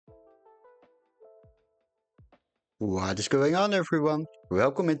What is going on, everyone?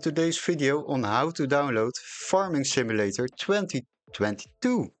 Welcome in today's video on how to download Farming Simulator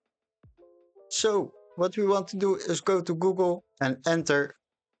 2022. So what we want to do is go to Google and enter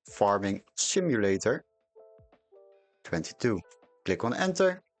Farming Simulator 22. Click on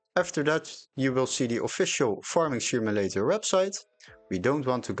enter. After that you will see the official Farming Simulator website. We don't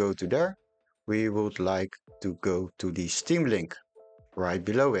want to go to there. We would like to go to the Steam link right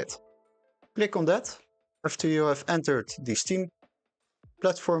below it. Click on that. After you have entered the Steam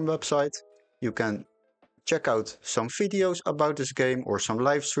platform website, you can check out some videos about this game or some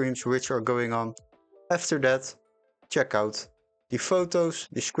live streams which are going on. After that, check out the photos,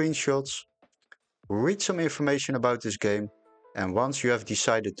 the screenshots, read some information about this game, and once you have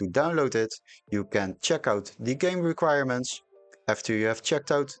decided to download it, you can check out the game requirements. After you have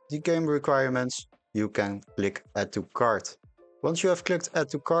checked out the game requirements, you can click add to cart. Once you have clicked add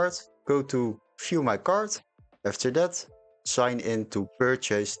to cart, go to view my cart. After that, sign in to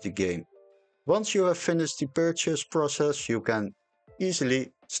purchase the game. Once you have finished the purchase process, you can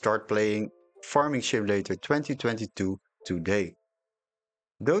easily start playing Farming Simulator 2022 today.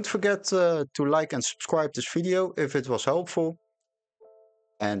 Don't forget to like and subscribe this video if it was helpful,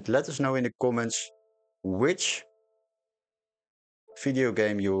 and let us know in the comments which video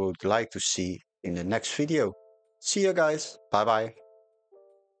game you would like to see in the next video. See you guys, bye bye.